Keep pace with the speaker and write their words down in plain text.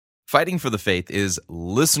Fighting for the Faith is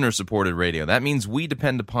listener-supported radio. That means we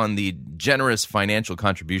depend upon the generous financial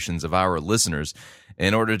contributions of our listeners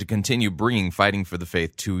in order to continue bringing Fighting for the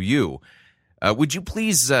Faith to you. Would you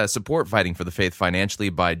please support Fighting for the Faith financially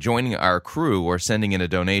by joining our crew or sending in a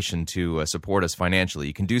donation to support us financially?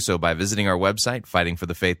 You can do so by visiting our website,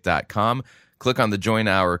 fightingforthefaith.com. Click on the Join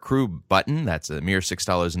Our Crew button. That's a mere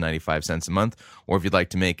 $6.95 a month. Or if you'd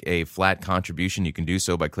like to make a flat contribution, you can do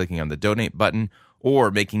so by clicking on the Donate button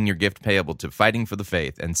or making your gift payable to Fighting for the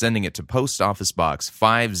Faith and sending it to Post Office Box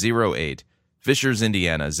 508, Fishers,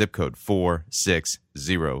 Indiana, zip code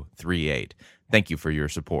 46038. Thank you for your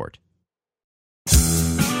support.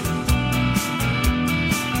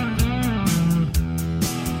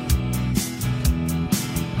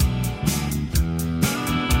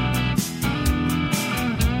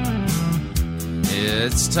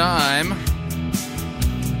 It's time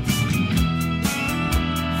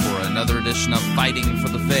for another edition of Fighting for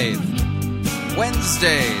the Faith.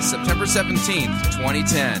 Wednesday, September 17th,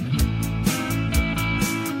 2010.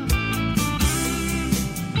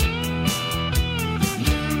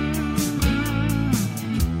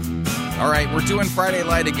 All right, we're doing Friday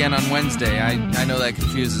Light again on Wednesday. I know that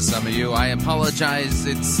confuses some of you. I apologize.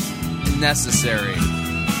 It's necessary.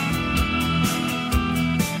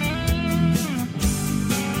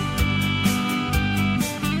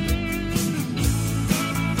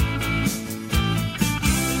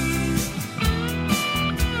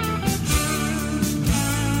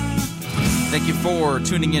 Thank you for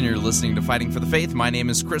tuning in. You're listening to Fighting for the Faith. My name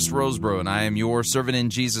is Chris Rosebrough, and I am your servant in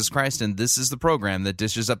Jesus Christ, and this is the program that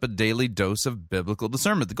dishes up a daily dose of biblical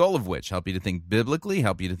discernment, the goal of which help you to think biblically,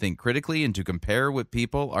 help you to think critically, and to compare what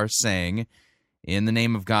people are saying in the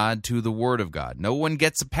name of God to the Word of God. No one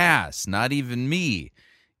gets a pass, not even me.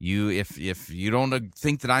 If you don't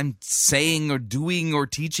think that I'm saying or doing or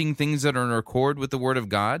teaching things that are in accord with the Word of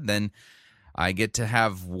God, then I get to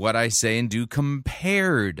have what I say and do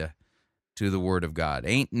compared to the Word of God.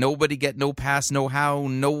 Ain't nobody get no pass, no how,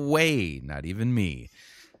 no way, not even me.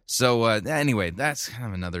 So anyway, that's kind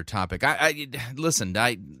of another topic. Listen,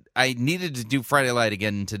 I needed to do Friday Light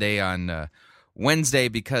again today on Wednesday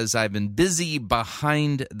because I've been busy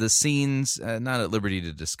behind the scenes, not at liberty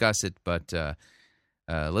to discuss it, but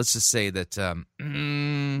let's just say that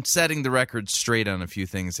setting the record straight on a few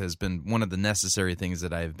things has been one of the necessary things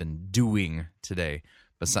that I've been doing today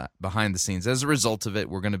behind the scenes. As a result of it,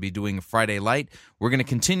 we're going to be doing Friday Light. We're going to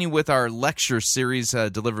continue with our lecture series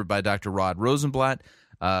delivered by Dr. Rod Rosenblatt,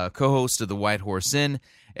 co-host of the White Horse Inn,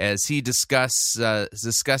 as he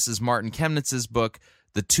discusses Martin Chemnitz's book,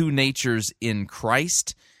 The Two Natures in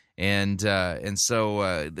Christ. And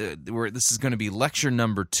so this is going to be lecture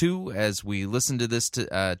number 2 as we listen to this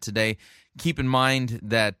today. Keep in mind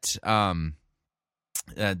that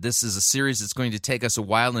this is a series that's going to take us a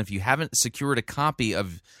while, and if you haven't secured a copy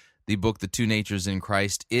of the book, The Two Natures in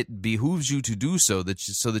Christ, it behooves you to do so,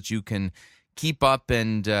 so that you can keep up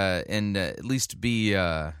and at least be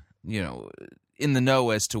in the know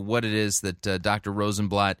as to what it is that Dr.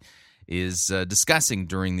 Rosenblatt is discussing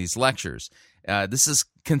during these lectures.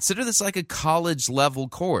 Consider this like a college-level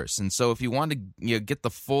course, and so if you want to get the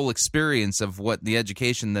full experience of what the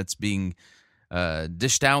education that's being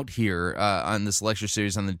dished out here on this lecture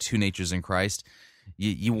series on the Two Natures in Christ,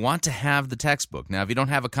 you want to have the textbook. Now, if you don't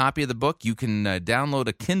have a copy of the book, you can download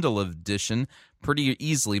a Kindle edition pretty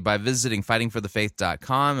easily by visiting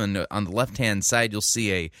fightingforthefaith.com, and on the left-hand side, you'll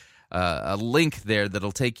see a link there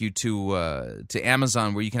that'll take you to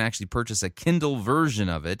Amazon where you can actually purchase a Kindle version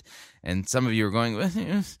of it. And some of you are going, well,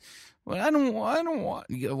 I don't want.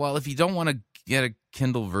 Well, if you don't want to get a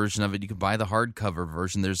Kindle version of it, you can buy the hardcover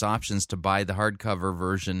version. There's options to buy the hardcover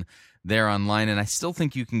version there online, and I still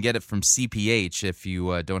think you can get it from CPH if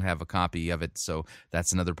you don't have a copy of it, so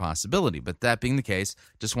that's another possibility. But that being the case,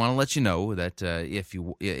 just want to let you know that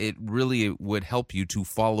it really would help you to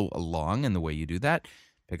follow along, and the way you do that,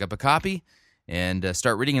 pick up a copy and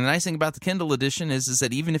start reading. And the nice thing about the Kindle edition is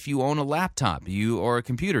that even if you own a laptop or a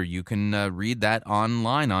computer, you can read that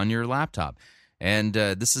online on your laptop. And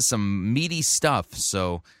this is some meaty stuff,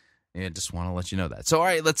 so I just want to let you know that. So, all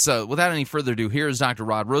right, let's, without any further ado, here is Dr.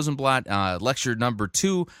 Rod Rosenblatt, lecture number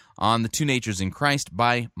 2 on The Two Natures in Christ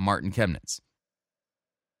by Martin Chemnitz.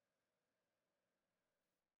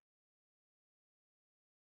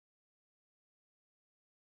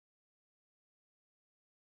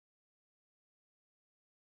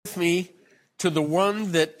 With me to the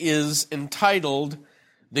one that is entitled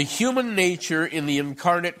The Human Nature in the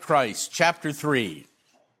Incarnate Christ, chapter 3.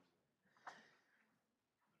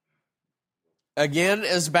 Again,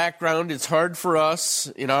 as background, it's hard for us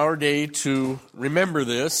in our day to remember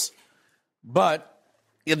this, but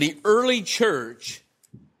in the early church,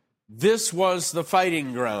 this was the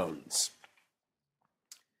fighting grounds.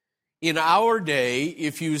 In our day,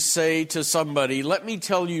 if you say to somebody, let me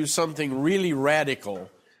tell you something really radical,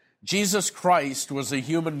 Jesus Christ was a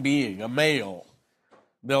human being, a male,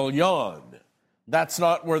 they'll yawn. That's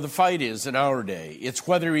not where the fight is in our day. It's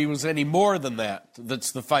whether he was any more than that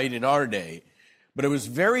that's the fight in our day. But it was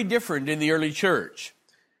very different in the early church.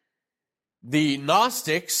 The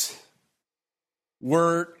Gnostics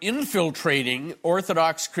were infiltrating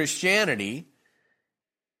Orthodox Christianity,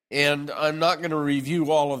 and I'm not going to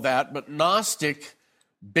review all of that, but Gnostic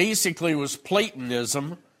basically was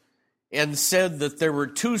Platonism and said that there were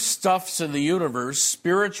two stuffs in the universe,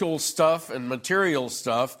 spiritual stuff and material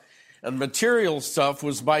stuff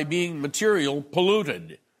was by being material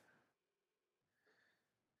polluted.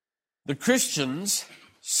 The Christians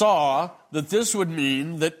saw that this would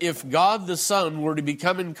mean that if God the Son were to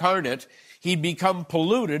become incarnate, he'd become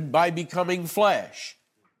polluted by becoming flesh.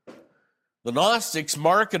 The Gnostics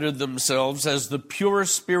marketed themselves as the pure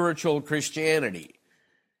spiritual Christianity.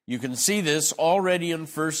 You can see this already in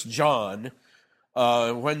 1 John,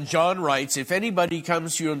 when John writes, if anybody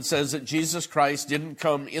comes to you and says that Jesus Christ didn't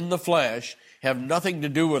come in the flesh, have nothing to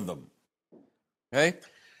do with them. Okay?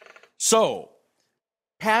 So,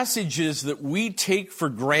 passages that we take for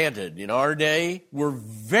granted in our day were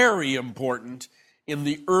very important in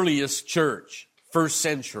the earliest church, first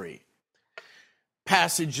century.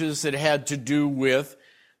 Passages that had to do with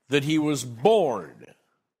that he was born,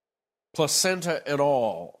 placenta and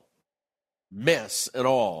all, mess and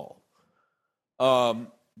all,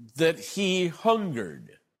 that he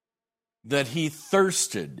hungered, that he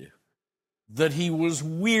thirsted, that he was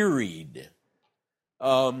wearied,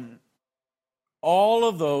 all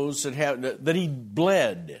of those that he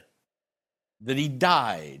bled, that he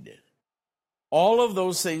died. All of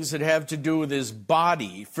those things that have to do with his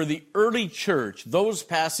body, for the early church, those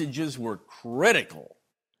passages were critical.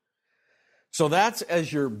 So that's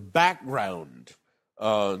as your background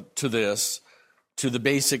to this, to the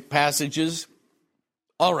basic passages.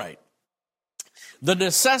 All right. The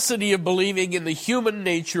necessity of believing in the human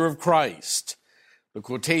nature of Christ. The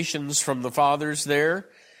quotations from the fathers there.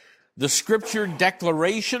 The scripture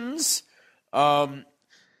declarations.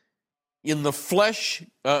 In the flesh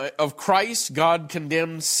of Christ, God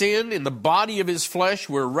condemned sin. In the body of his flesh,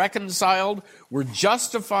 we're reconciled. We're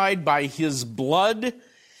justified by his blood.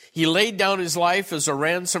 He laid down his life as a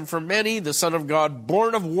ransom for many, the Son of God,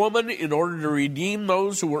 born of woman, in order to redeem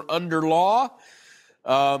those who were under law.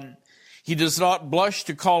 He does not blush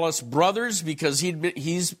to call us brothers because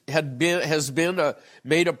has been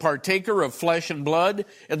made a partaker of flesh and blood,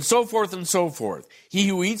 and so forth and so forth. He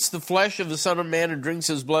who eats the flesh of the Son of Man and drinks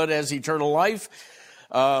his blood has eternal life.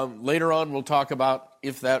 Later on, we'll talk about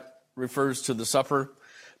if that refers to the supper,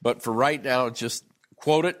 but for right now, just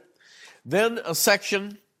quote it. Then a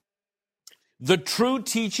section, the true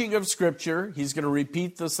teaching of Scripture. He's going to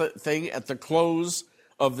repeat this thing at the close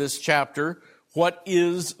of this chapter. What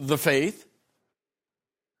is the faith?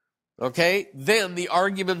 Okay, then the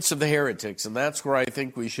arguments of the heretics, and that's where I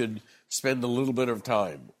think we should spend a little bit of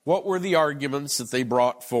time. What were the arguments that they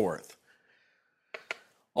brought forth?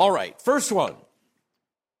 All right, first one,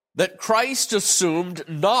 that Christ assumed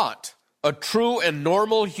not a true and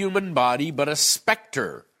normal human body, but a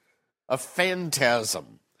specter, a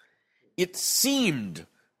phantasm. It seemed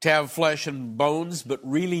to have flesh and bones, but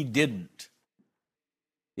really didn't.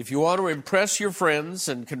 If you want to impress your friends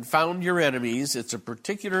and confound your enemies, it's a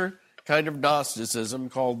particular kind of Gnosticism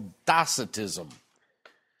called Docetism.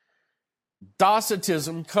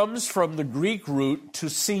 Docetism comes from the Greek root to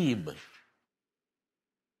seem.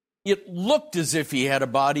 It looked as if he had a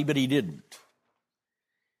body, but he didn't.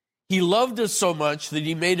 He loved us so much that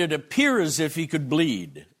he made it appear as if he could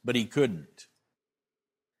bleed, but he couldn't.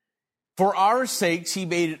 For our sakes, he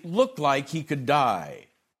made it look like he could die,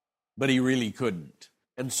 but he really couldn't.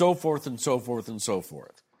 And so forth and so forth and so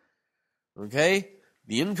forth. Okay?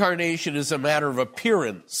 The incarnation is a matter of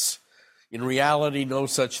appearance. In reality, no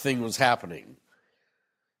such thing was happening.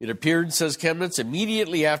 It appeared, says Chemnitz,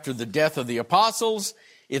 immediately after the death of the apostles.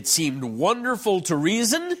 It seemed wonderful to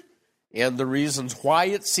reason, and the reasons why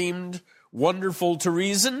it seemed wonderful to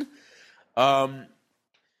reason.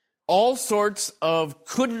 All sorts of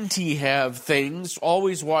couldn't he have things.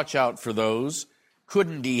 Always watch out for those.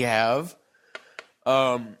 Couldn't he have?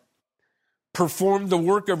 Performed the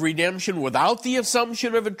work of redemption without the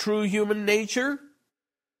assumption of a true human nature.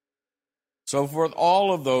 So forth,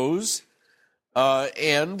 all of those.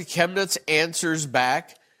 And Chemnitz answers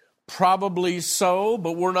back, probably so,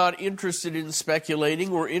 but we're not interested in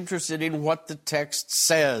speculating. We're interested in what the text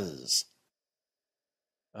says.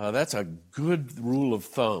 That's a good rule of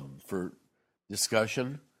thumb for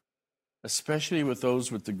discussion, especially with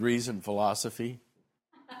those with degrees in philosophy.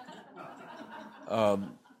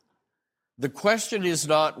 The question is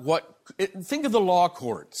not what. Think of the law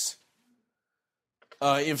courts.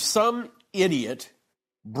 If some idiot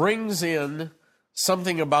brings in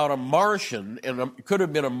something about a Martian, and it could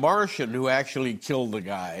have been a Martian who actually killed the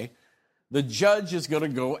guy, the judge is going to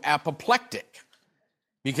go apoplectic,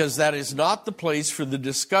 because that is not the place for the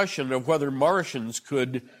discussion of whether Martians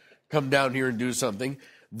could come down here and do something.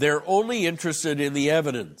 They're only interested in the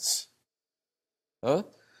evidence.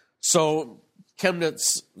 So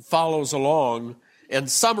Chemnitz follows along and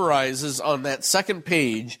summarizes on that second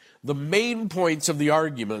page the main points of the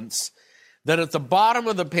arguments. Then at the bottom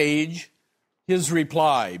of the page, his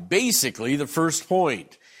reply, basically the first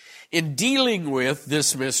point. In dealing with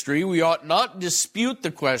this mystery, we ought not dispute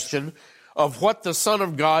the question of what the Son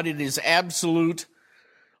of God in his absolute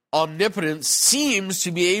omnipotence seems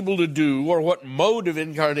to be able to do, or what mode of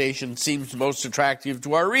incarnation seems most attractive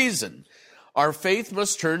to our reason. Our faith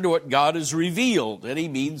must turn to what God has revealed, and he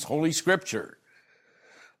means Holy Scripture.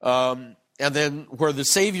 And then where the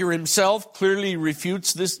Savior himself clearly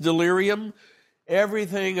refutes this delirium,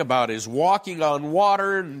 everything about his walking on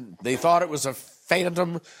water, and they thought it was a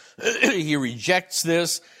phantom, he rejects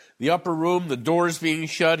this. The upper room, the doors being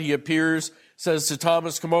shut, he appears, says to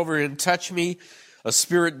Thomas, come over and touch me. A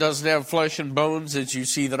spirit doesn't have flesh and bones, as you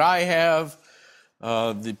see that I have.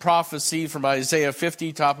 The prophecy from Isaiah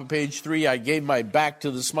 50, top of page 3, I gave my back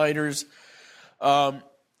to the smiters.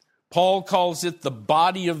 Paul calls it the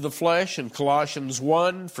body of the flesh in Colossians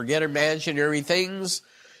 1, forget imaginary things.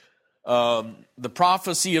 The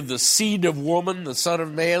prophecy of the seed of woman, the Son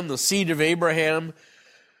of Man, the seed of Abraham.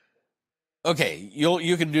 Okay,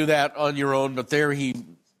 you can do that on your own, but there he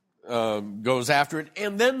goes after it.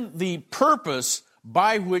 And then the purpose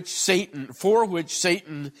for which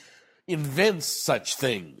Satan invents such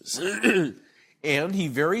things. And he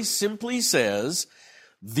very simply says,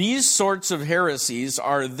 these sorts of heresies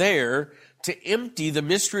are there to empty the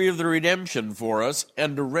mystery of the redemption for us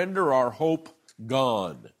and to render our hope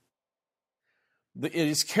gone. It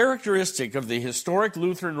is characteristic of the historic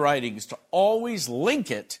Lutheran writings to always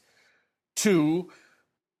link it to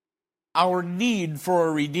our need for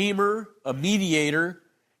a Redeemer, a mediator,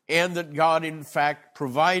 and that God, in fact,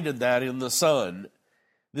 provided that in the Son.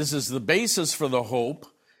 This is the basis for the hope,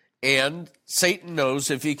 and Satan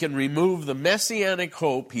knows if he can remove the messianic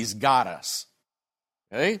hope, he's got us.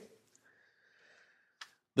 Okay?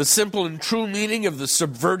 The simple and true meaning of the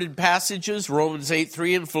subverted passages, Romans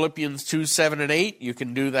 8:3 and Philippians 2:7 and 8, you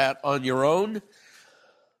can do that on your own.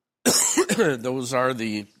 Those are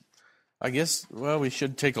the, we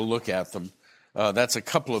should take a look at them. That's a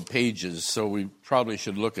couple of pages, so we probably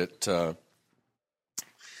should look at the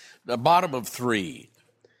bottom of 3.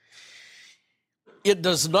 It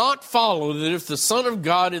does not follow that if the Son of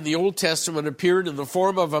God in the Old Testament appeared in the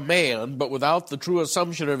form of a man, but without the true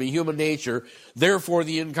assumption of a human nature, therefore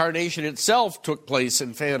the incarnation itself took place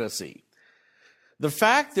in fantasy. The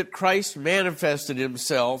fact that Christ manifested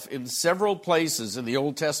himself in several places in the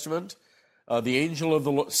Old Testament, some of the angel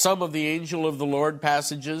of the Lord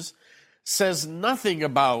passages, says nothing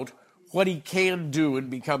about what he can do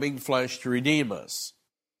in becoming flesh to redeem us.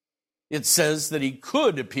 It says that he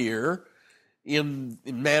could appear in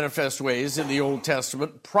manifest ways in the Old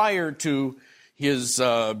Testament prior to his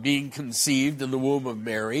being conceived in the womb of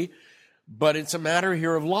Mary, but it's a matter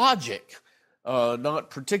here of logic,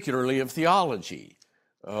 not particularly of theology,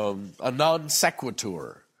 a non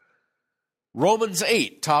sequitur. Romans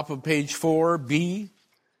 8, top of page 4b,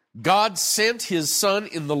 God sent his Son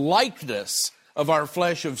in the likeness of our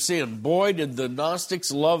flesh of sin. Boy, did the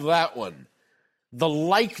Gnostics love that one. The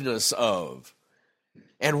likeness of.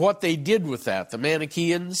 And what they did with that, the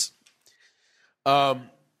Manichaeans. Paul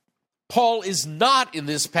is not in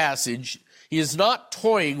this passage, he is not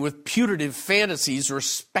toying with putative fantasies or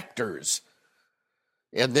specters.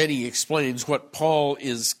 And then he explains what Paul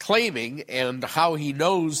is claiming and how he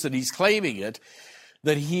knows that he's claiming it,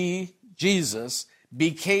 that he, Jesus,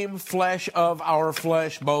 became flesh of our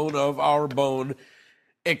flesh, bone of our bone,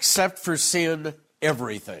 except for sin,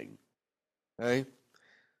 everything. Okay?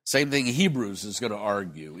 Same thing Hebrews is going to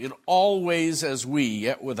argue. In all ways as we,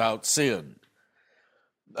 yet without sin.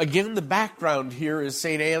 Again, the background here is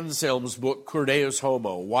St. Anselm's book, Cur Deus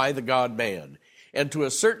Homo, Why the God-Man, and to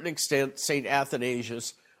a certain extent, St.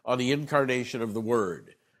 Athanasius on the incarnation of the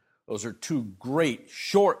Word. Those are two great,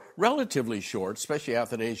 short, relatively short, especially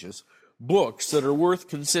Athanasius, books that are worth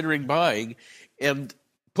considering buying, and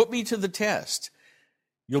put me to the test.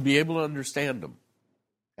 You'll be able to understand them.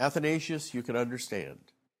 Athanasius, you can understand.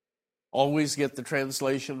 always get the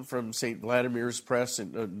translation from St. Vladimir's Press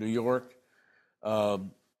in New York, the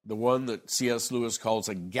one that C.S. Lewis calls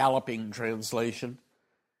a galloping translation.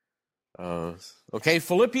 Okay,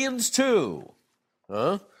 Philippians 2.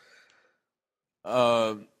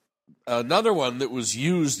 Another one that was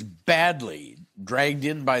used badly, dragged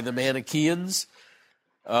in by the Manichaeans,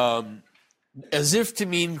 as if to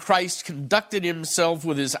mean Christ conducted himself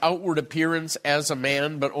with his outward appearance as a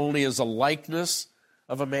man, but only as a likeness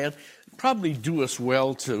of a man. Probably do us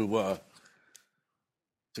well to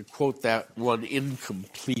quote that one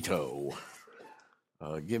incompleto.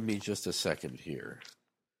 Give me just a second here.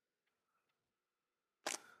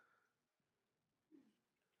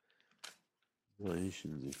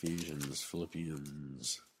 Galatians, Ephesians,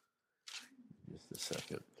 Philippians. Just a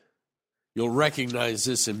second. You'll recognize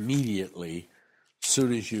this immediately as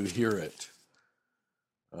soon as you hear it.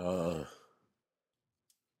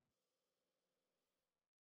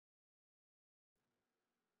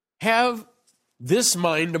 Have this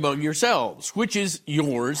mind among yourselves, which is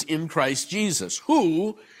yours in Christ Jesus,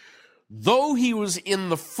 who, though he was in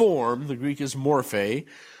the form, the Greek is morphe,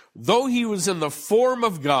 though he was in the form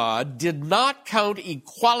of God, did not count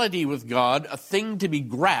equality with God a thing to be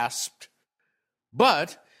grasped,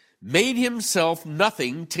 but made himself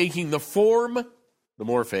nothing, taking the form, the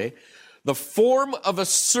morphe, the form of a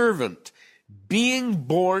servant, being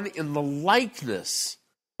born in the likeness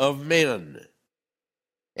of men.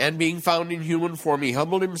 And being found in human form, he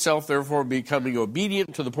humbled himself, therefore becoming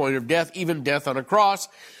obedient to the point of death, even death on a cross.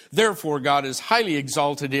 Therefore God has highly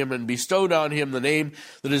exalted him and bestowed on him the name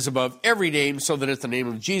that is above every name, so that at the name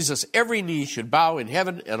of Jesus every knee should bow in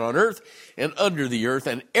heaven and on earth and under the earth,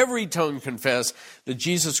 and every tongue confess that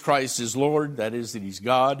Jesus Christ is Lord, that is, that he's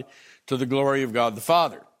God, to the glory of God the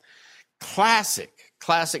Father. Classic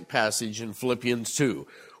passage in Philippians 2.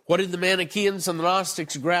 What did the Manichaeans and the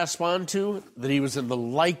Gnostics grasp onto? That he was in the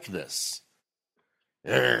likeness.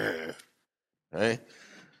 Right?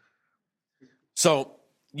 So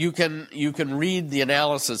you can read the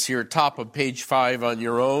analysis here, top of page 5 on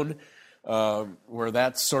your own, where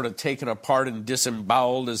that's sort of taken apart and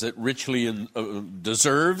disemboweled as it richly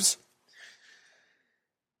deserves.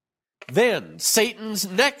 Then, Satan's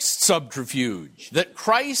next subterfuge, that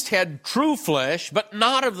Christ had true flesh, but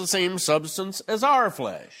not of the same substance as our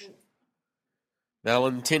flesh.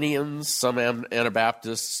 Valentinians, some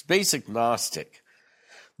Anabaptists, basic Gnostic.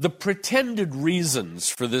 The pretended reasons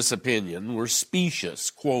for this opinion were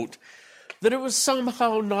specious, quote, that it was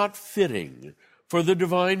somehow not fitting for the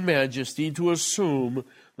divine majesty to assume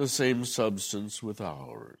the same substance with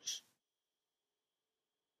ours.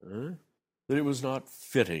 That it was not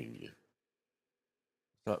fitting.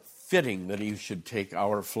 Not fitting that he should take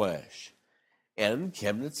our flesh. And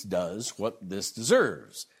Chemnitz does what this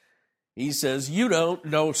deserves. He says, you don't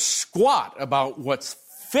know squat about what's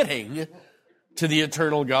fitting to the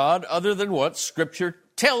eternal God other than what Scripture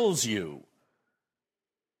tells you.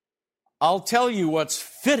 I'll tell you what's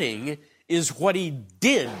fitting is what he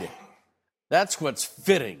did. That's what's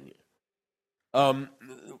fitting.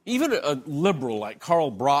 Even a liberal like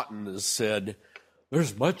Karl Broughton has said,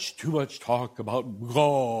 there's too much talk about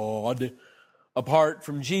God apart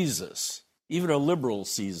from Jesus. Even a liberal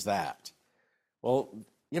sees that. Well,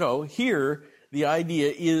 here the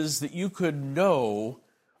idea is that you could know,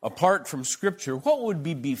 apart from Scripture, what would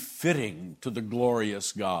be befitting to the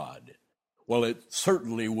glorious God? Well, it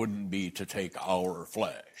certainly wouldn't be to take our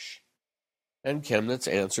flesh. And Chemnitz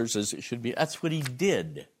answers as it should be. That's what he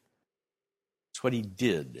did. That's what he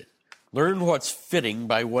did. Learn what's fitting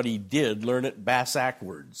by what he did. Learn it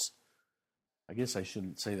bass-ackwards. I guess I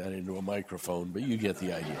shouldn't say that into a microphone, but you get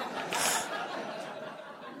the idea.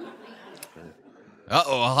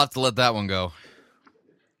 I'll have to let that one go.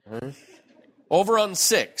 Over on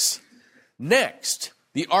 6. Next,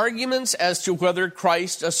 the arguments as to whether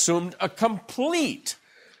Christ assumed a complete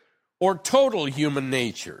or total human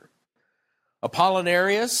nature.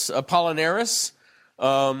 Apollinaris,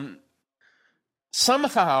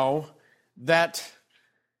 somehow that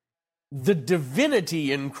the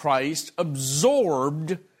divinity in Christ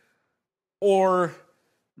absorbed or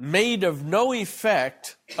made of no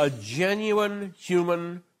effect a genuine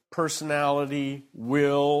human personality,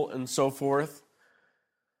 will, and so forth.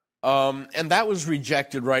 And that was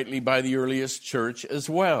rejected rightly by the earliest church as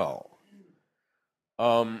well.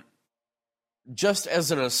 Just as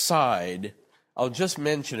an aside, I'll just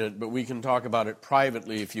mention it, but we can talk about it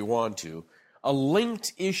privately if you want to. A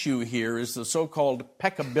linked issue here is the so-called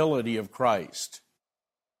peccability of Christ.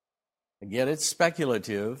 Again, it's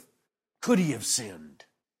speculative. Could he have sinned?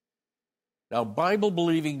 Now,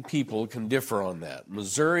 Bible-believing people can differ on that.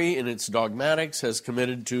 Missouri, in its dogmatics, has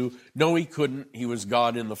committed to, no, he couldn't, he was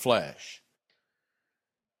God in the flesh.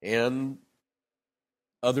 And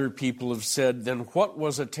other people have said, then what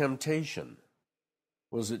was a temptation?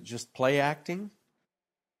 Was it just play acting?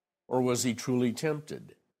 Or was he truly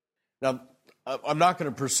tempted? Now, I'm not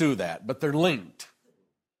going to pursue that, but they're linked.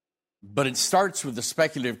 But it starts with the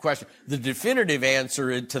speculative question. The definitive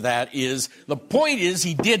answer to that is, the point is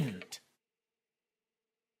he didn't.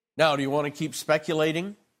 Now, do you want to keep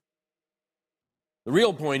speculating? The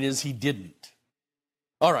real point is he didn't.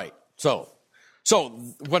 All right, so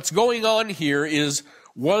what's going on here is,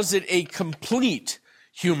 was it a complete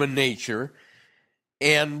human nature?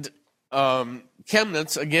 And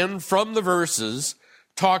Chemnitz, again, from the verses,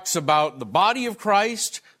 talks about the body of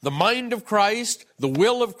Christ, the mind of Christ, the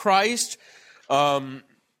will of Christ, and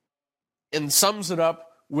sums it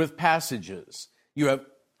up with passages. You have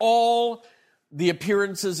all the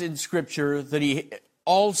appearances in Scripture that he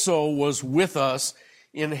also was with us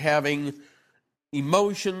in having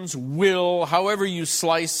emotions, will, however you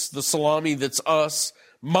slice the salami that's us,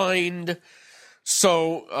 mind.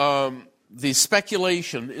 So the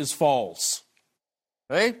speculation is false.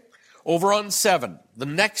 Okay? Over on 7, the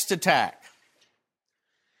next attack.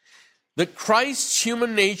 That Christ's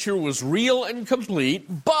human nature was real and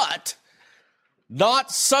complete, but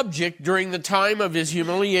not subject during the time of his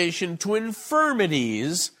humiliation to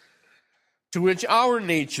infirmities to which our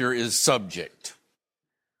nature is subject.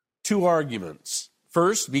 2 arguments.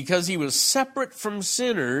 First, because he was separate from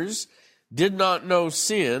sinners, did not know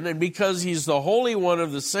sin, and because he's the Holy One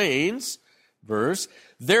of the saints, verse,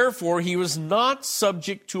 therefore he was not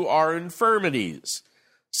subject to our infirmities.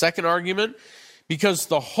 Second argument, because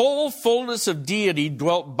the whole fullness of deity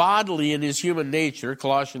dwelt bodily in his human nature,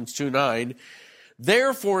 Colossians 2:9,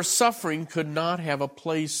 therefore suffering could not have a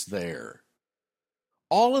place there.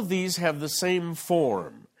 All of these have the same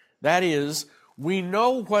form. That is, we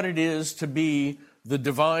know what it is to be the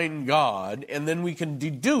divine God, and then we can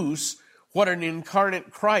deduce what an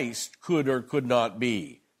incarnate Christ could or could not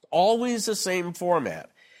be. Always the same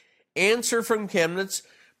format. Answer from Chemnitz,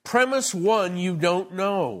 premise 1, you don't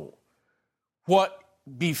know what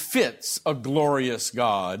befits a glorious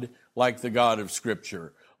God like the God of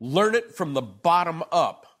Scripture. Learn it from the bottom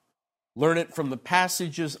up. Learn it from the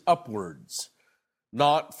passages upwards,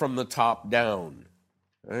 not from the top down.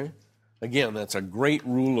 Okay? Again, that's a great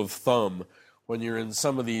rule of thumb when you're in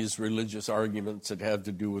some of these religious arguments that have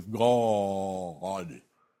to do with God.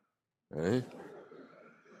 Okay?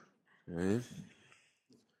 Okay?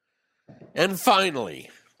 And finally,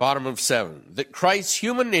 bottom of 7, that Christ's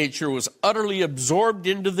human nature was utterly absorbed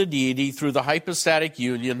into the deity through the hypostatic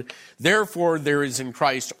union. Therefore, there is in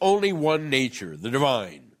Christ only one nature, the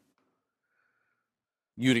divine.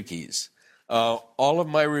 Eutyches. All of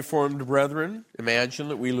my Reformed brethren imagine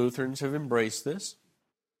that we Lutherans have embraced this,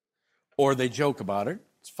 or they joke about it.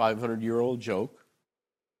 It's a 500-year-old joke.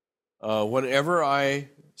 Whenever I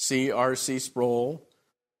see R.C. Sproul,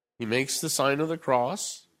 he makes the sign of the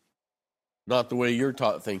cross, not the way you're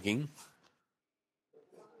thinking,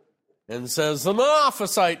 and says, the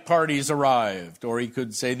Monophysite party's arrived. Or he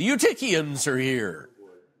could say, the Eutychians are here.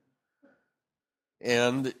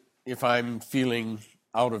 And if I'm feeling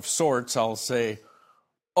out of sorts, I'll say,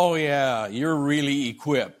 oh yeah, you're really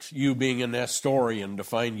equipped, you being a Nestorian, to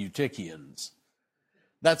find Eutychians.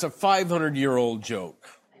 That's a 500-year-old joke.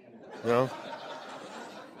 You know?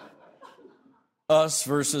 Us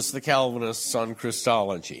versus the Calvinists on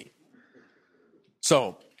Christology.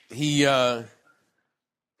 So he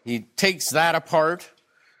takes that apart,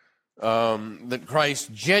 that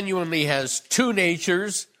Christ genuinely has 2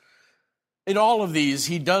 natures. In all of these,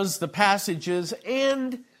 he does the passages,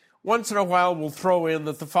 and once in a while we'll throw in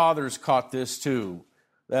that the fathers caught this too.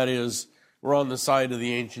 That is, we're on the side of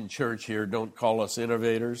the ancient church here, don't call us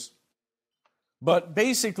innovators. But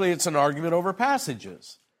basically it's an argument over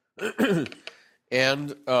passages.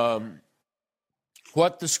 And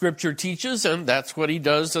what the Scripture teaches, and that's what he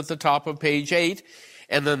does at the top of page 8.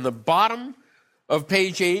 And then the bottom of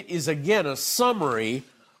page 8 is again a summary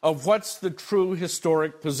of what's the true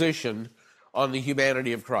historic position on the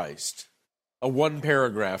humanity of Christ. A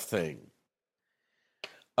 1-paragraph thing.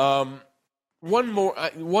 One more,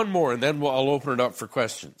 and then I'll open it up for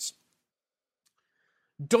questions.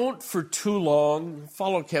 Don't for too long,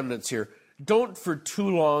 follow Chemnitz here, don't for too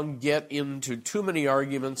long get into too many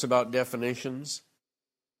arguments about definitions.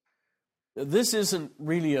 This isn't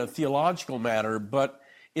really a theological matter, but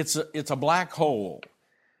it's a black hole.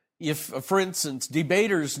 If, for instance,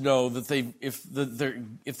 debaters know that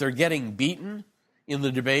if they're getting beaten in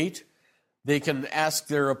the debate, They can ask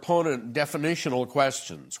their opponent definitional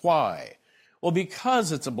questions. Why? Well,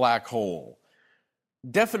 because it's a black hole.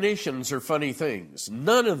 Definitions are funny things.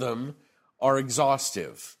 None of them are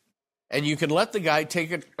exhaustive. And you can let the guy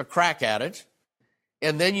take a crack at it,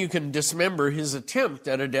 and then you can dismember his attempt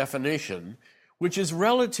at a definition, which is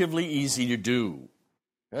relatively easy to do.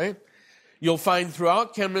 Okay? You'll find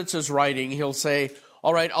throughout Chemnitz's writing, he'll say,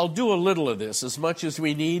 all right, I'll do a little of this, as much as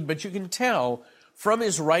we need, but you can tell from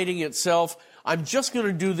his writing itself, I'm just going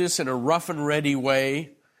to do this in a rough and ready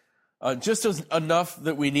way, just enough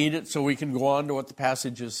that we need it so we can go on to what the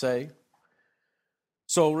passages say.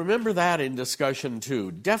 So remember that in discussion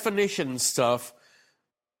too. Definition stuff,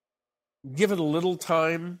 give it a little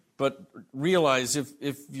time, but realize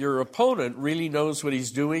if your opponent really knows what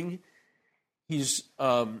he's doing, he's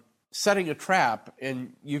setting a trap,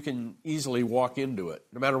 and you can easily walk into it.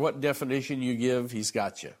 No matter what definition you give, he's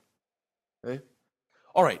got you. Okay?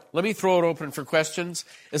 All right, let me throw it open for questions.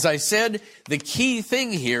 As I said, the key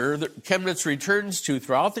thing here that Chemnitz returns to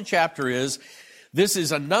throughout the chapter is, this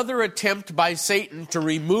is another attempt by Satan to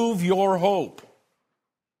remove your hope.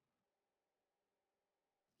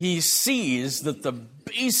 He sees that the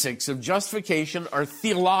basics of justification are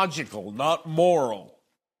theological, not moral.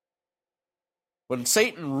 When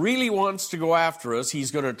Satan really wants to go after us,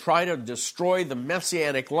 he's going to try to destroy the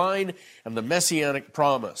messianic line and the messianic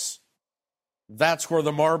promise. That's where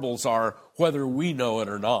the marbles are, whether we know it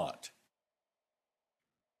or not.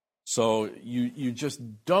 So you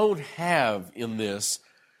just don't have in this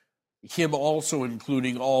him also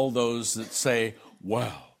including all those that say,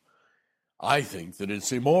 well, I think that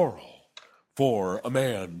it's immoral for a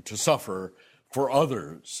man to suffer for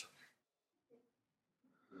others.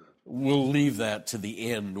 We'll leave that to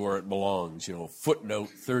the end where it belongs, footnote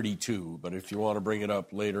 32. But if you want to bring it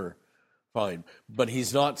up later, fine. But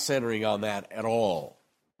he's not centering on that at all.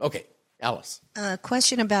 Okay, Alice. A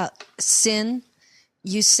question about sin.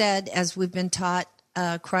 You said, as we've been taught,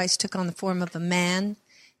 Christ took on the form of a man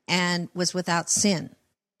and was without sin.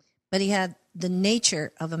 But he had the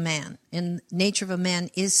nature of a man, and the nature of a man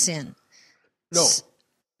is sin. No.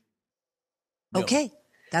 Okay.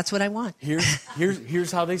 That's what I want.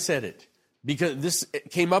 Here's how they said it. Because this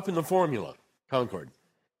came up in the formula, Concord.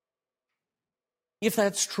 If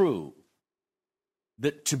that's true,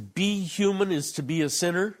 that to be human is to be a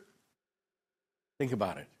sinner, think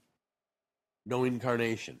about it. No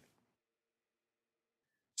incarnation.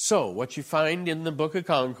 So, what you find in the Book of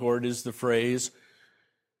Concord is the phrase,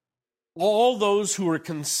 all those who are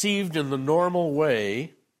conceived in the normal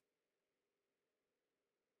way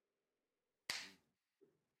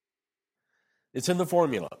it's in the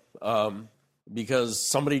formula because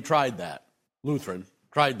somebody tried that. Lutheran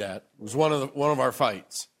tried that. It was one of our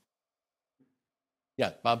fights.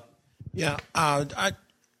 Yeah, Bob? Yeah,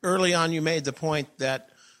 early on you made the point that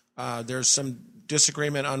there's some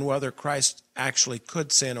disagreement on whether Christ actually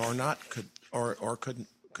could sin or not,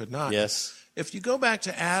 could not. Yes. If you go back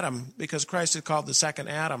to Adam, because Christ is called the second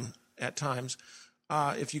Adam at times,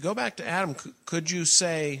 if you go back to Adam, could you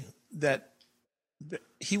say that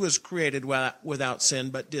he was created without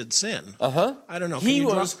sin, but did sin? I don't know.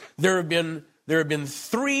 There have been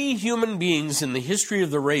 3 human beings in the history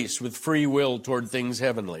of the race with free will toward things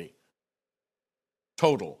heavenly.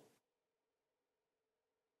 Total.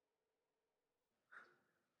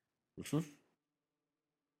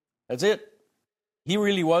 That's it. He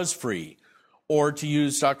really was free. Or to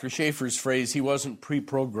use Dr. Schaeffer's phrase, he wasn't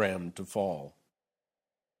pre-programmed to fall.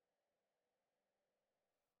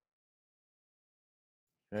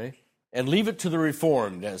 Okay? And leave it to the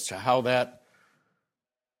Reformed as to how that,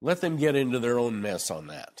 let them get into their own mess on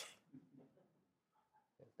that.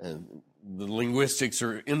 And the linguistics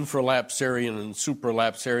are infralapsarian and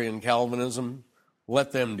supralapsarian Calvinism.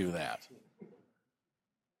 Let them do that.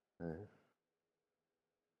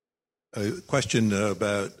 A question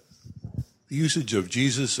about the usage of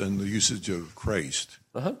Jesus and the usage of Christ.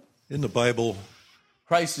 In the Bible...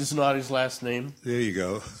 Christ is not his last name. There you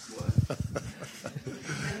go.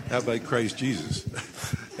 How about Christ Jesus?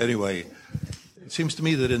 Anyway, it seems to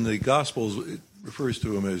me that in the Gospels it refers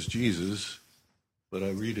to him as Jesus, but I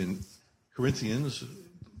read in Corinthians,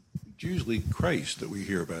 it's usually Christ that we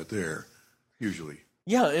hear about there, usually.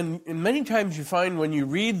 Yeah, and many times you find when you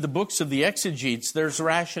read the books of the exegetes, there's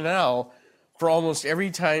rationale for almost every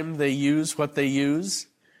time they use what they use.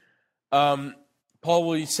 Paul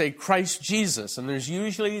will say Christ Jesus, and there's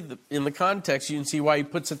usually, in the context, you can see why he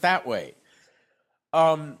puts it that way.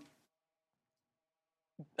 In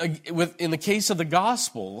the case of the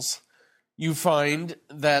Gospels, you find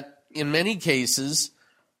that in many cases,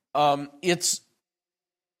 it's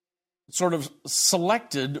sort of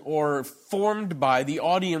selected or formed by the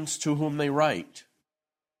audience to whom they write.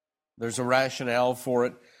 There's a rationale for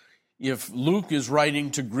it. If Luke is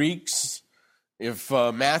writing to Greeks, if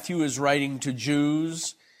Matthew is writing to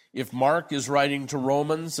Jews, if Mark is writing to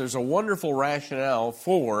Romans, there's a wonderful rationale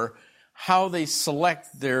for how they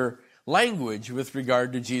select their language with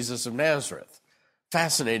regard to Jesus of Nazareth.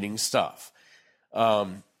 Fascinating stuff.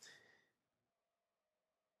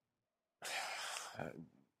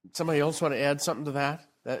 Somebody else want to add something to that?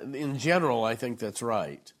 In general, I think that's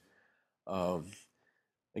right.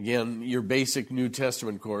 Again, your basic New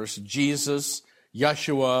Testament course, Jesus,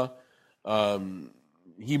 Yeshua,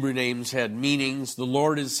 Hebrew names had meanings. The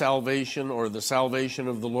Lord is salvation, or the salvation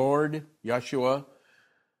of the Lord, Yeshua.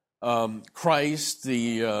 Christ,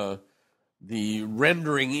 the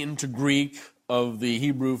rendering into Greek of the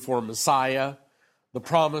Hebrew for Messiah, the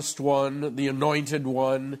promised one, the anointed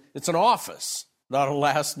one. It's an office, not a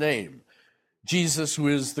last name. Jesus, who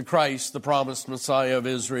is the Christ, the promised Messiah of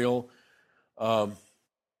Israel,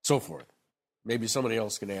 so forth. Maybe somebody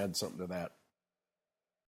else can add something to that.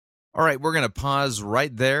 All right, we're going to pause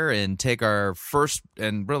right there and take our first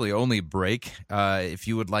and really only break. If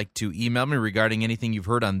you would like to email me regarding anything you've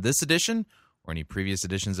heard on this edition or any previous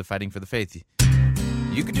editions of Fighting for the Faith,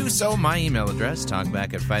 you can do so. My email address,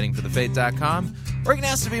 talkback@fightingforthefaith.com, or you can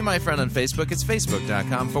ask to be my friend on Facebook. It's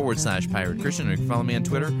facebook.com/Pirate Christian, or you can follow me on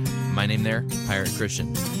Twitter. My name there, Pirate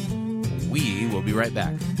Christian. We will be right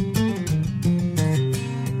back.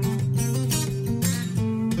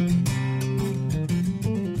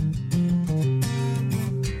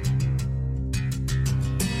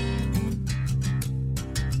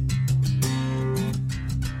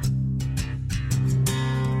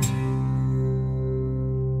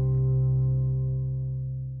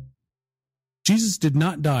 Jesus did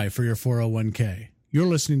not die for your 401k. You're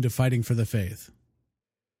listening to Fighting for the Faith.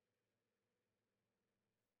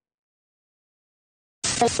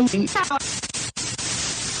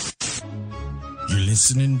 You're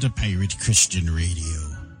listening to Pirate Christian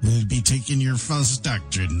Radio. We'll be taking your false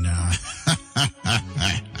doctrine now.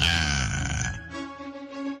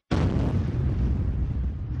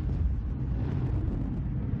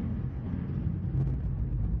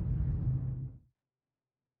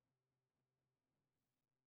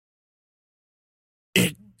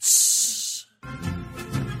 It's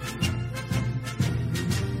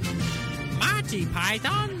Monty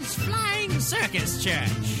Python's Flying Circus Church.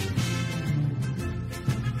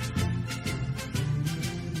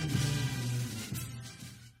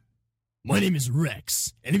 My name is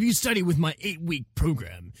Rex, and if you study with my 8-week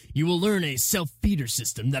program, you will learn a self-feeder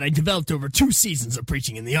system that I developed over 2 seasons of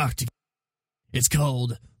preaching in the Arctic. It's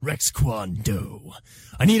called Rex Kwon Do.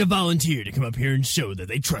 I need a volunteer to come up here and show that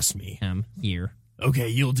they trust me. Here. Okay,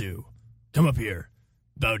 you'll do. Come up here.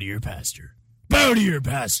 Bow to your pastor. Bow to your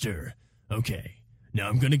pastor! Okay, now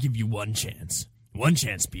I'm gonna give you one chance. One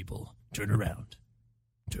chance, people. Turn around.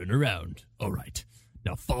 Turn around. Alright.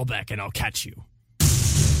 Now fall back and I'll catch you.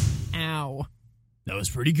 Ow. That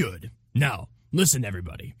was pretty good. Now, listen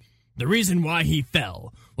everybody. The reason why he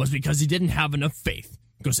fell was because he didn't have enough faith.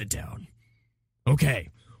 Go sit down. Okay,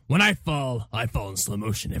 when I fall in slow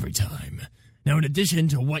motion every time. Now, in addition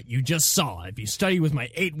to what you just saw, if you study with my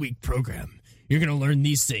 8-week program, you're going to learn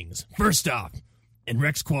these things. First off, in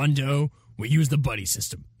Rex Kwon Do, we use the buddy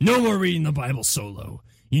system. No more reading the Bible solo.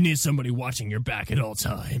 You need somebody watching your back at all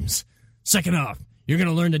times. Second off, you're going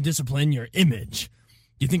to learn to discipline your image.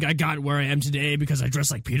 You think I got where I am today because I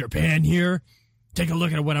dress like Peter Pan here? Take a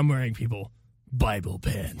look at what I'm wearing, people. Bible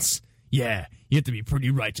pants. Yeah, you have to be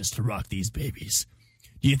pretty righteous to rock these babies.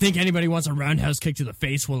 Do you think anybody wants a roundhouse kick to the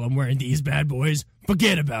face while I'm wearing these bad boys?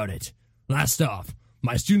 Forget about it. Last off,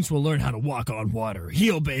 my students will learn how to walk on water,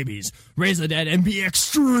 heal babies, raise the dead, and be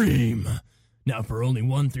extreme. Now, for only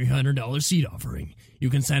one $300 seed offering,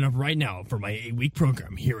 you can sign up right now for my 8-week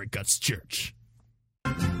program here at Guts Church.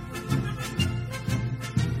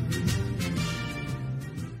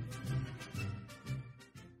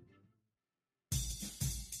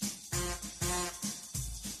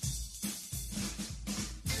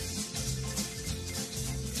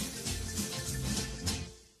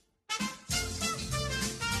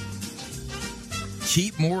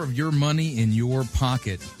 Keep more of your money in your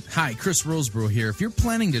pocket. Hi, Chris Roseborough here. If you're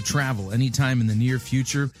planning to travel anytime in the near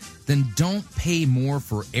future, then don't pay more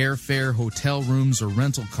for airfare, hotel rooms, or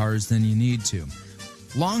rental cars than you need to.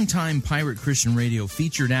 Longtime Pirate Christian Radio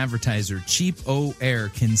featured advertiser Cheap O Air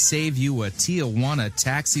can save you a Tijuana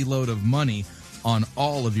taxi load of money on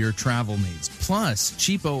all of your travel needs. Plus,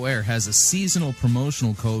 Cheapo Air has a seasonal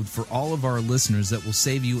promotional code for all of our listeners that will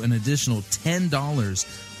save you an additional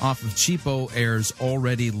 $10 off of Cheapo Air's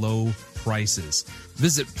already low prices.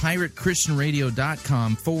 Visit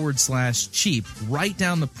piratechristianradio.com/cheap. Write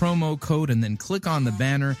down the promo code and then click on the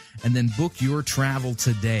banner and then book your travel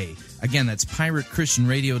today. Again, that's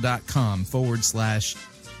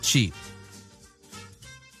piratechristianradio.com/cheap.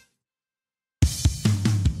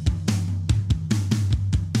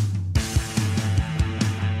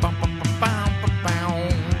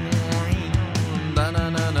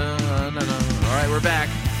 All right, we're back,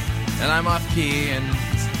 and I'm off key and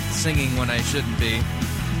singing when I shouldn't be.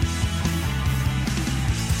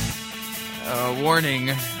 Warning.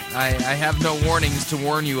 I have no warnings to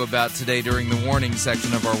warn you about today during the warning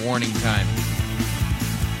section of our warning time.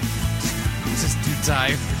 Just too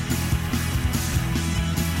tired.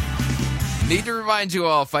 Need to remind you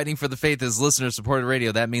all, Fighting for the Faith is listener-supported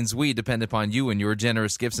radio. That means we depend upon you and your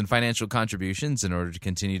generous gifts and financial contributions in order to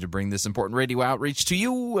continue to bring this important radio outreach to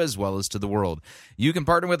you as well as to the world. You can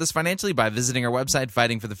partner with us financially by visiting our website,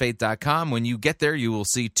 fightingforthefaith.com. When you get there, you will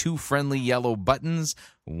see two friendly yellow buttons.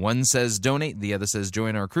 One says donate, the other says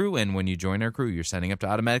join our crew. And when you join our crew, you're signing up to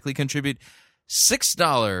automatically contribute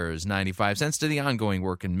 $6.95 to the ongoing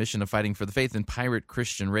work and mission of Fighting for the Faith and Pirate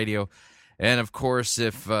Christian Radio. And, of course,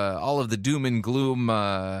 if all of the doom and gloom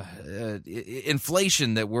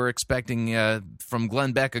inflation that we're expecting from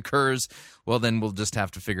Glenn Beck occurs, well, then we'll just have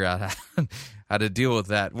to figure out how to deal with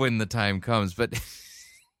that when the time comes. But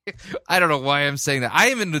I don't know why I'm saying that.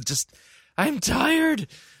 I'm tired.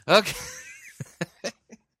 Okay.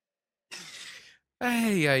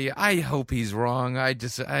 I hope he's wrong. I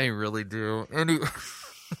really do.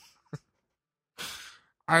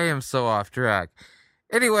 I am so off track.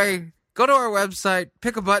 Anyway, go to our website,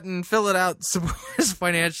 pick a button, fill it out, support us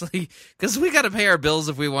financially, because we got to pay our bills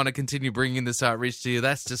if we want to continue bringing this outreach to you.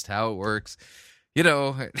 That's just how it works. You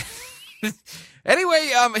know.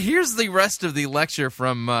 Anyway, here's the rest of the lecture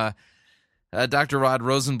from Dr. Rod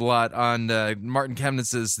Rosenblatt on Martin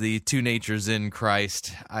Chemnitz's The Two Natures in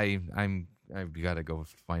Christ. I've got to go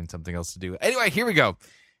find something else to do. Anyway, here we go.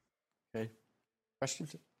 Okay.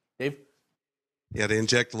 Questions? Dave? Yeah, to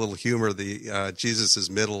inject a little humor, the Jesus'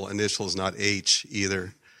 middle initial is not H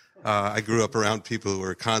either. I grew up around people who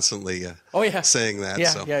were constantly saying that.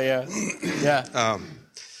 Yeah.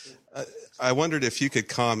 I wondered if you could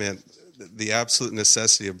comment the absolute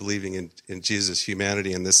necessity of believing in Jesus'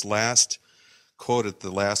 humanity. In this last quote at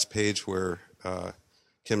the last page where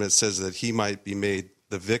Chemnitz says that he might be made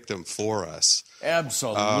the victim for us.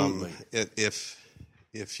 Absolutely.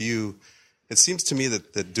 It seems to me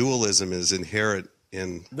that the dualism is inherent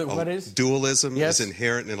in dualism is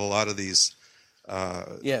inherent in a lot of these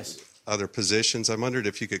other positions. I wondered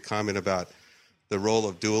if you could comment about the role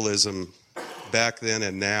of dualism back then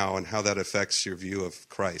and now, and how that affects your view of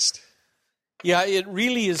Christ. Yeah, it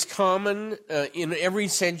really is common in every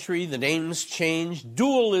century. The names change.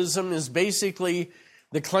 Dualism is basically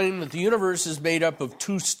the claim that the universe is made up of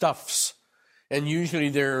two stuffs, and usually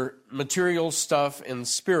they're material stuff and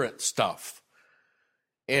spirit stuff,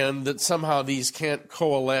 and that somehow these can't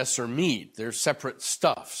coalesce or meet. They're separate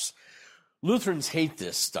stuffs. Lutherans hate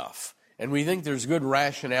this stuff, and we think there's good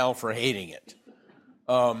rationale for hating it.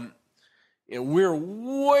 We're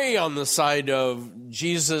way on the side of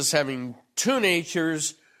Jesus having two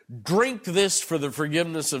natures. Drink this for the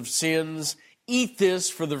forgiveness of sins. Eat this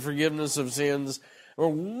for the forgiveness of sins. We're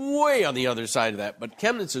way on the other side of that. But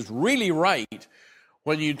Chemnitz is really right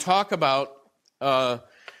when you talk about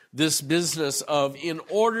this business of in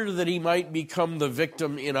order that he might become the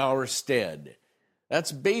victim in our stead.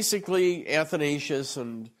 That's basically Athanasius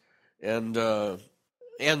and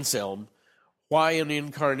Anselm. Why an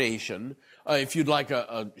incarnation? If you'd like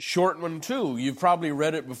a short one too, you've probably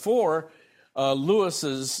read it before.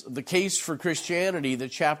 Lewis's The Case for Christianity, the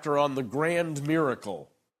chapter on the grand miracle.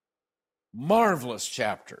 Marvelous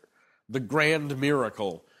chapter, the grand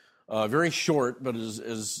miracle. Very short, but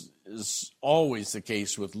is always the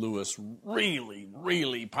case with Lewis. Really,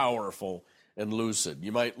 really powerful and lucid.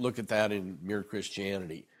 You might look at that in Mere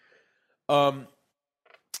Christianity.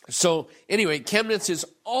 So anyway, Chemnitz is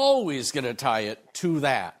always going to tie it to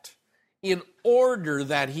that, in order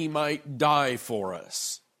that he might die for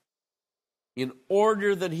us. In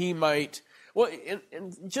order that he might... Well,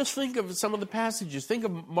 and just think of some of the passages. Think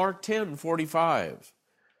of Mark 10:45.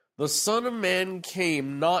 The Son of Man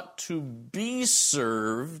came not to be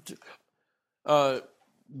served,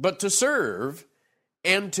 but to serve,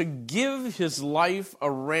 and to give his life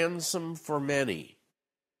a ransom for many.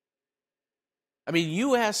 I mean,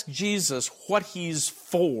 you ask Jesus what he's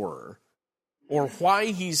for, or why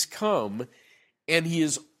he's come, And he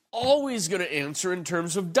is always going to answer in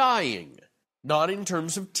terms of dying, not in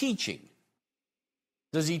terms of teaching.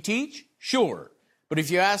 Does he teach? Sure. But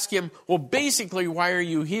if you ask him, well, basically, why are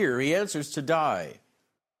you here? He answers, to die.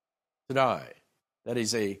 To die. That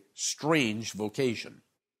is a strange vocation.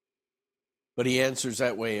 But he answers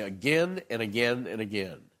that way again and again and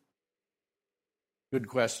again. Good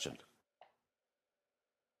question.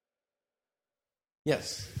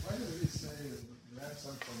 Yes? Why does he say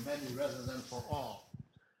ransom for many rather than for all?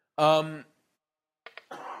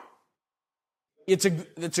 It's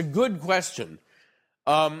a good question.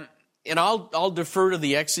 And I'll defer to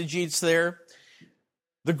the exegetes there.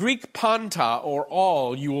 The Greek panta, or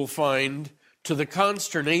all, you will find to the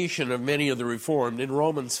consternation of many of the Reformed in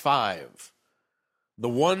Romans 5. The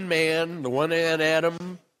one man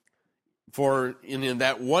Adam, for in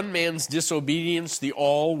that one man's disobedience, the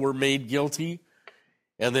all were made guilty.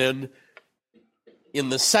 And then in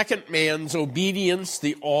the second man's obedience,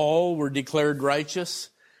 the all were declared righteous.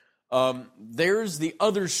 There's the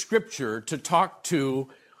other scripture to talk to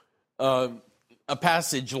a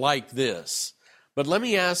passage like this. But let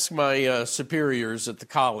me ask my superiors at the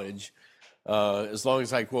college, as long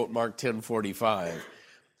as I quote Mark 10:45.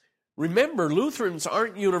 Remember, Lutherans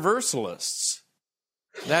aren't universalists.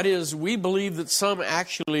 That is, we believe that some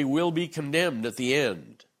actually will be condemned at the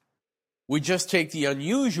end. We just take the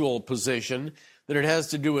unusual position that it has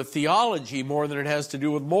to do with theology more than it has to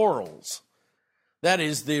do with morals. That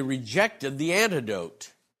is, they rejected the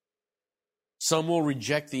antidote. Some will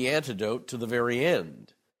reject the antidote to the very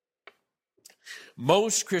end.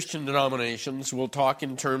 Most Christian denominations will talk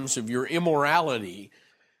in terms of your immorality,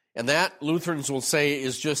 and that, Lutherans will say,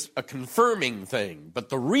 is just a confirming thing. But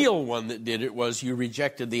the real one that did it was you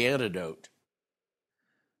rejected the antidote.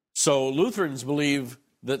 So Lutherans believe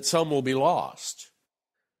that some will be lost,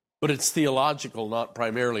 but it's theological, not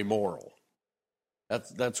primarily moral.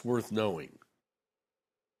 That's worth knowing.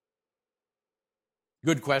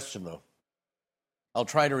 Good question, though. I'll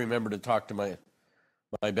try to remember to talk to my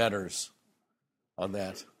betters on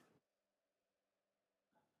that.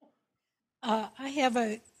 I have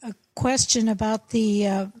a question about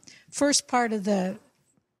the first part of the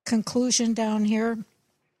conclusion down here.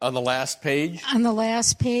 On the last page? On the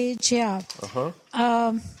last page, yeah.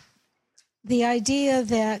 Uh-huh. The idea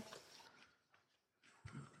that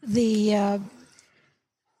the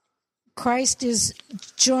Christ is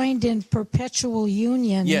joined in perpetual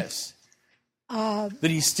union. Yes. That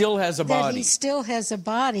he still has a body. That he still has a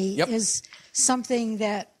body Yep. is something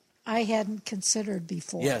that I hadn't considered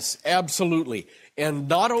before. Yes, absolutely. And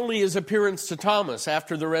not only his appearance to Thomas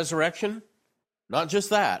after the resurrection, not just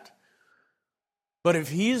that, but if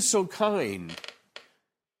he is so kind,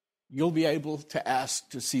 you'll be able to ask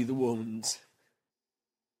to see the wounds.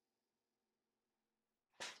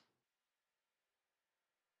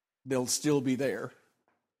 They'll still be there.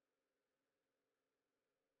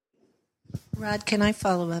 Rod, can I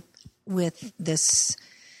follow up with this?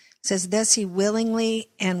 It says, thus he willingly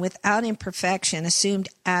and without imperfection assumed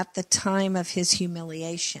at the time of his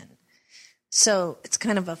humiliation. So it's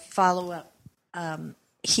kind of a follow-up.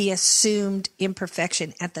 He assumed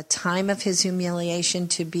imperfection at the time of his humiliation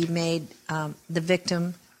to be made the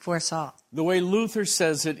victim for us all. The way Luther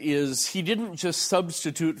says it is, he didn't just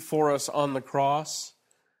substitute for us on the cross.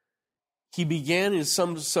 He began his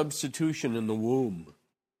substitution in the womb.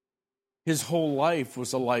 His whole life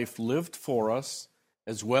was a life lived for us,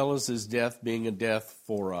 as well as his death being a death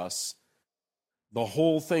for us. The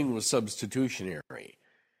whole thing was substitutionary.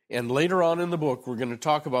 And later on in the book, we're going to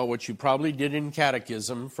talk about what you probably did in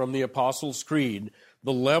Catechism from the Apostles' Creed,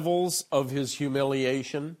 the levels of his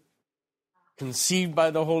humiliation: conceived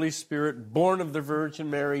by the Holy Spirit, born of the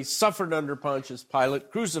Virgin Mary, suffered under Pontius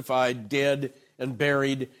Pilate, crucified, dead, and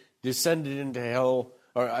buried, descended into hell.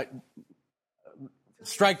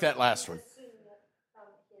 Strike that last one.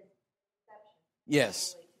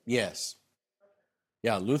 Yes, yes.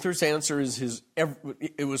 Yeah, Luther's answer is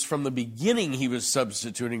it was from the beginning he was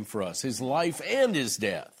substituting for us, his life and his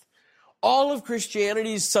death. All of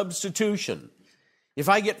Christianity's substitution. If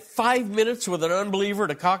I get 5 minutes with an unbeliever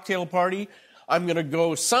at a cocktail party, I'm going to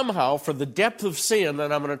go somehow for the depth of sin,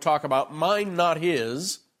 and I'm going to talk about mine, not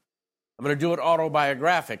his. I'm going to do it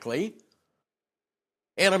autobiographically.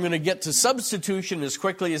 And I'm going to get to substitution as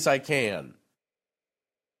quickly as I can.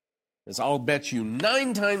 As I'll bet you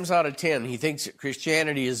 9 times out of 10, he thinks that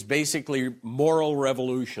Christianity is basically moral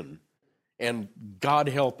revolution and, God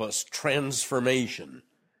help us, transformation.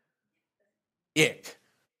 Ick.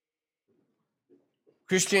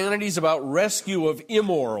 Christianity is about rescue of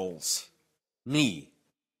immorals. Me.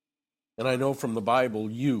 And I know from the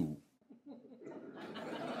Bible, you.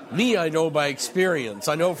 Me, I know by experience.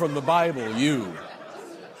 I know from the Bible, you.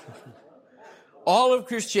 All of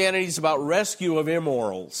Christianity is about rescue of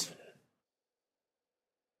immorals.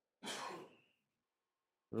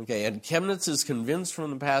 Okay, and Chemnitz is convinced from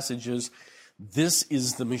the passages this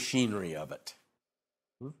is the machinery of it.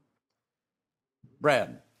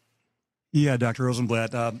 Brad. Yeah, Dr.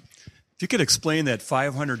 Rosenblatt. If you could explain that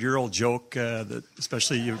 500-year-old joke, that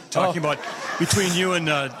especially you're talking about between you and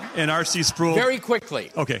R.C. Sproul. Very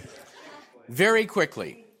quickly. Okay. Very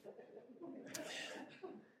quickly.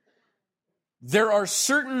 There are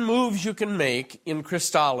certain moves you can make in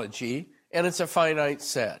Christology, and it's a finite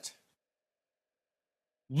set.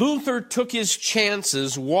 Luther took his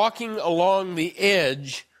chances walking along the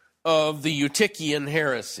edge of the Eutychian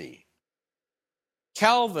heresy.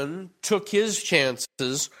 Calvin took his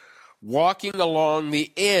chances walking along the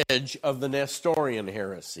edge of the Nestorian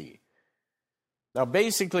heresy. Now,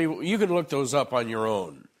 basically, you can look those up on your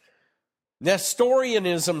own.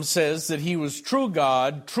 Nestorianism says that he was true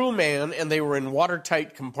God, true man, and they were in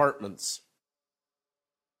watertight compartments.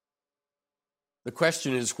 The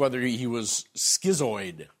question is whether he was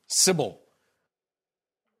schizoid, Sybil,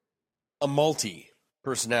 a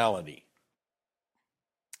multi-personality.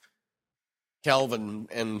 Calvin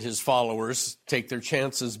and his followers take their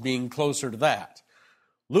chances being closer to that.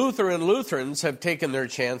 Luther and Lutherans have taken their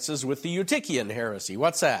chances with the Eutychian heresy.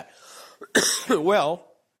 What's that? Well,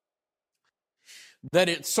 that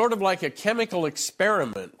it's sort of like a chemical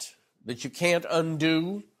experiment that you can't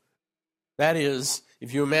undo. That is,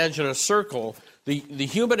 if you imagine a circle, the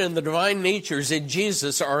human and the divine natures in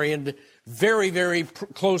Jesus are in very, very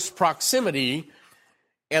close proximity,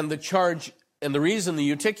 and the charge and the reason the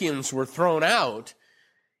Eutychians were thrown out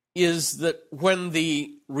is that when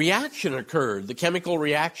the reaction occurred, the chemical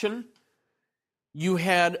reaction, you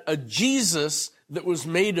had a Jesus that was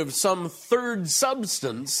made of some third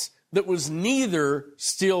substance that was neither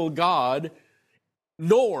still God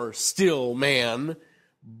nor still man,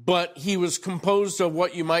 but he was composed of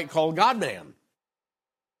what you might call God-man.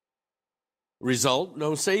 Result,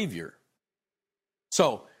 no Savior.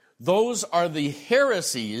 So, those are the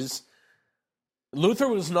heresies. Luther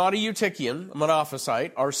was not a Eutychian, a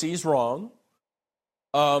Monophysite. R.C.'s wrong.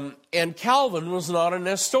 And Calvin was not a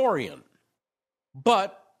Nestorian.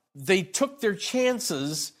 But they took their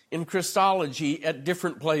chances in Christology at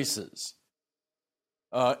different places.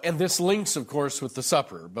 And this links, of course, with the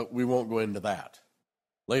supper, but we won't go into that.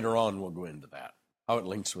 Later on, we'll go into that, how it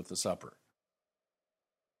links with the supper.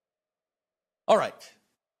 All right.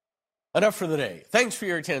 Enough for the day. Thanks for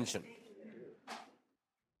your attention.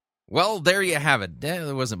 Well, there you have it.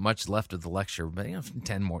 There wasn't much left of the lecture, but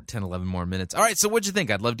 10, 11 more minutes. All right, so what'd you think?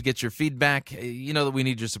 I'd love to get your feedback. You know that we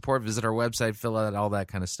need your support. Visit our website, fill out all that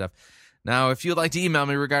kind of stuff. Now, if you'd like to email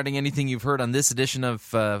me regarding anything you've heard on this edition of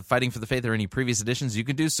Fighting for the Faith or any previous editions, you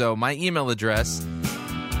can do so. My email address,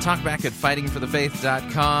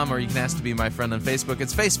 talkback@fightingforthefaith.com, or you can ask to be my friend on Facebook.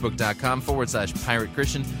 It's facebook.com/Pirate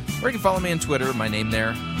Christian, or you can follow me on Twitter. My name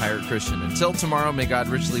there, Pirate Christian. Until tomorrow, may God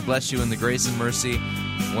richly bless you in the grace and mercy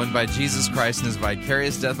won by Jesus Christ and his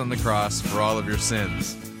vicarious death on the cross for all of your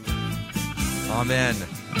sins. Amen.